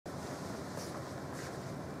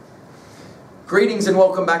Greetings and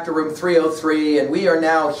welcome back to room 303, and we are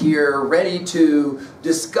now here ready to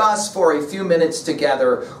discuss for a few minutes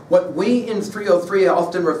together what we in 303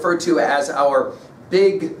 often refer to as our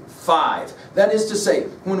Big Five. That is to say,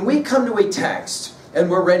 when we come to a text and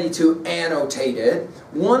we're ready to annotate it,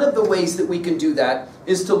 one of the ways that we can do that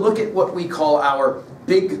is to look at what we call our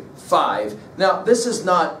Big Five. Now, this is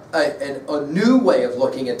not a new way of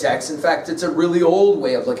looking at text. In fact, it's a really old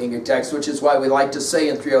way of looking at text, which is why we like to say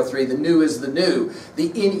in 303, the new is the new. The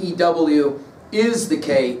N-E-W is the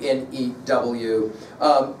K-N-E-W.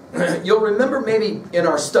 You'll remember maybe in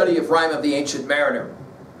our study of Rhyme of the Ancient Mariner,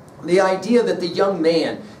 the idea that the young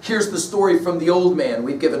man hears the story from the old man.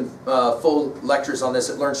 We've given full lectures on this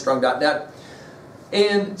at learnstrong.net.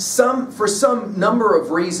 And for some number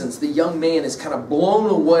of reasons, the young man is kind of blown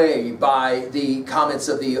away by the comments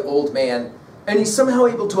of the old man, and he's somehow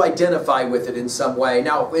able to identify with it in some way.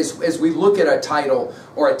 Now, as we look at a title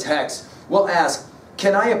or a text, we'll ask,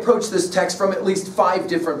 can I approach this text from at least 5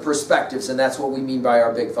 different perspectives? And that's what we mean by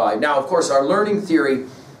our Big Five. Now, of course, our learning theory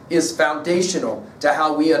is foundational to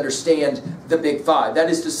how we understand the Big Five. That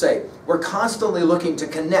is to say, we're constantly looking to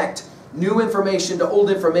connect new information to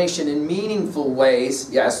old information in meaningful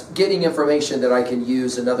ways. Yes, getting information that I can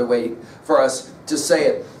use, another way for us to say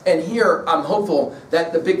it. And here, I'm hopeful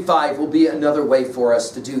that the Big Five will be another way for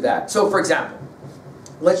us to do that. So, for example,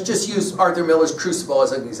 let's just use Arthur Miller's Crucible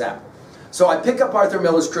as an example. So I pick up Arthur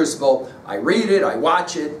Miller's Crucible, I read it, I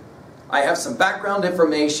watch it, I have some background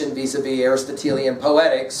information vis-a-vis Aristotelian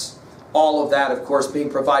poetics, all of that, of course, being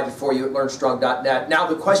provided for you at learnstrong.net. Now,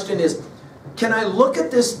 the question is, can I look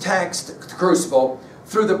at this text, Crucible,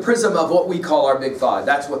 through the prism of what we call our Big Five?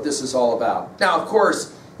 That's what this is all about. Now, of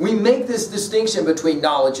course, we make this distinction between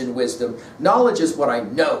knowledge and wisdom. Knowledge is what I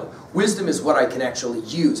know. Wisdom is what I can actually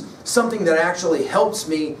use. Something that actually helps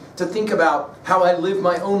me to think about how I live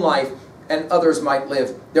my own life and others might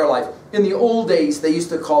live their life. In the old days, they used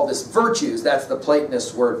to call this virtues. That's the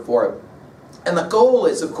Platonist word for it. And the goal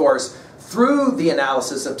is, of course, through the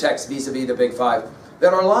analysis of text vis-a-vis the Big Five,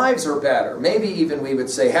 that our lives are better, maybe even we would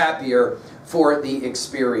say happier for the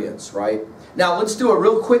experience, right? Now let's do a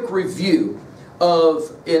real quick review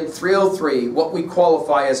of, in 303, what we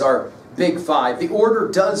qualify as our Big Five. The order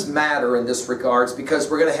does matter in this regards because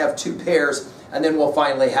we're going to have 2 pairs and then we'll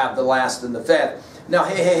finally have the last and the 5th. Now,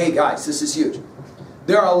 hey guys, this is huge.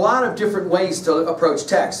 There are a lot of different ways to approach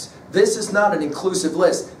text. This is not an inclusive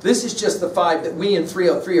list. This is just the 5 that we in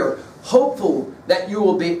 303 are hopeful that you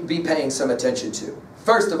will be paying some attention to.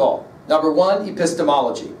 First of all, number 1,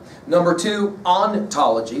 epistemology. Number 2,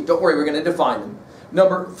 ontology. Don't worry, we're going to define them.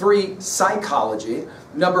 Number 3, psychology.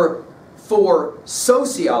 Number 4,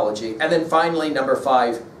 sociology. And then finally, number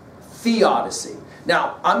 5, theodicy.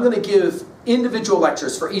 Now, I'm going to give individual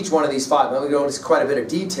lectures for each one of these 5. I'm going to go into quite a bit of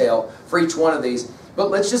detail for each one of these. But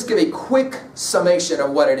let's just give a quick summation of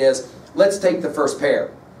what it is. Let's take the first pair.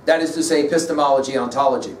 That is to say, epistemology,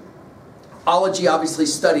 ontology. Ology, obviously,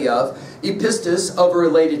 study of. Epistis, of or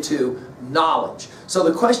related to knowledge. So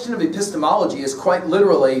the question of epistemology is quite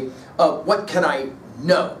literally, what can I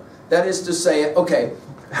know? That is to say, okay,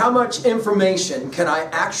 how much information can I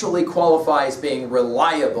actually qualify as being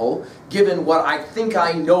reliable, given what I think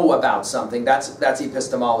I know about something? That's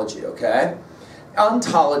epistemology, okay?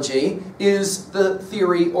 Ontology is the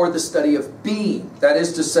theory or the study of being. That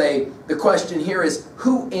is to say, the question here is,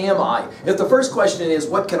 who am I? If the first question is,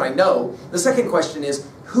 what can I know? The second question is,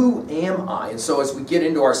 who am I? And so as we get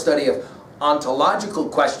into our study of ontological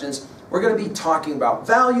questions, we're going to be talking about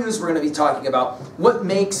values. We're going to be talking about what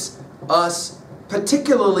makes us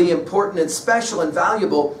particularly important and special and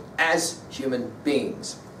valuable as human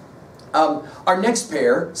beings. Our next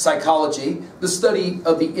pair, psychology, the study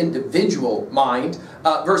of the individual mind,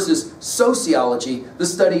 versus sociology, the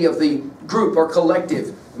study of the group or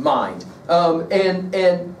collective mind.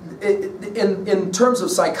 In terms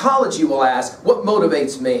of psychology, we'll ask, what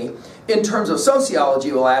motivates me? In terms of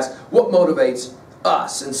sociology, we'll ask, what motivates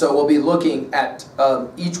us? And so we'll be looking at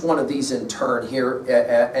each one of these in turn here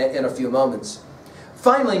in a few moments.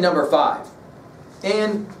 Finally, number 5.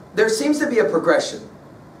 And there seems to be a progression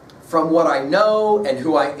from what I know and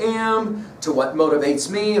who I am to what motivates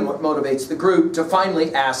me and what motivates the group, to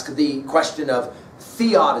finally ask the question of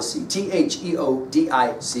theodicy, T-H-E-O-D-I-C-Y.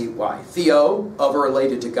 Theo, of or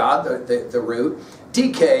related to God, the root.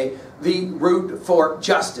 DK, the root for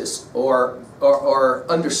justice or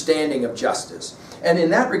understanding of justice. And in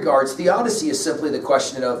that regards, theodicy is simply the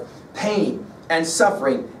question of pain and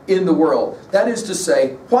suffering in the world. That is to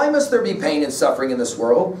say, why must there be pain and suffering in this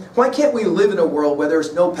world? Why can't we live in a world where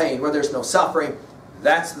there's no pain, where there's no suffering?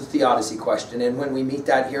 That's the theodicy question. And when we meet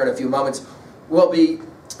that here in a few moments, we'll be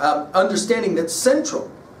understanding that's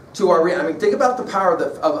central to our, I mean, think about the power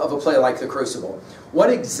of a play like The Crucible. What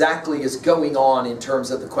exactly is going on in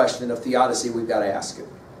terms of the question of theodicy we've got to ask it?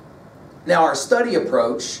 Now, our study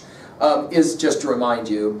approach is, just to remind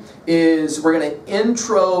you, is we're going to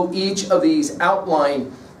intro each of these,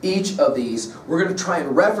 outline each of these. We're going to try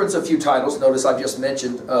and reference a few titles. Notice I've just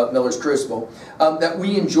mentioned Miller's Crucible, that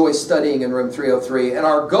we enjoy studying in room 303. And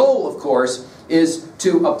our goal, of course, is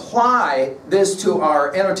to apply this to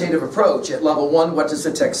our annotative approach. At level 1, what does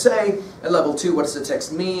the text say? At level 2, what does the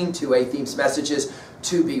text mean? 2A, themes, messages.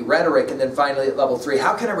 2B, rhetoric. And then finally at level 3,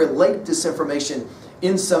 how can I relate this information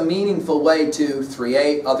in some meaningful way to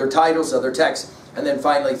 3A, other titles, other texts. And then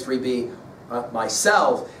finally 3B,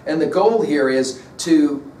 myself. And the goal here is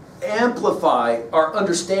to amplify our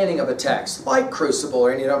understanding of a text, like Crucible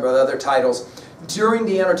or any number of other titles, during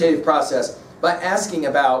the annotative process by asking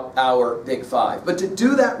about our Big Five. But to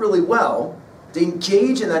do that really well, to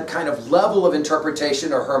engage in that kind of level of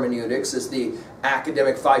interpretation or hermeneutics, is the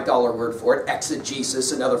academic $5 word for it,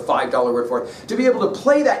 exegesis, another $5 word for it, to be able to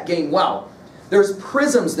play that game well, there's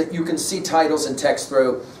prisms that you can see titles and text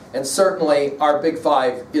through, and certainly our Big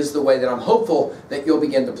Five is the way that I'm hopeful that you'll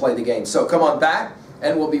begin to play the game. So come on back,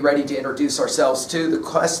 and we'll be ready to introduce ourselves to the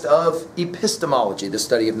quest of epistemology, the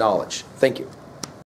study of knowledge. Thank you.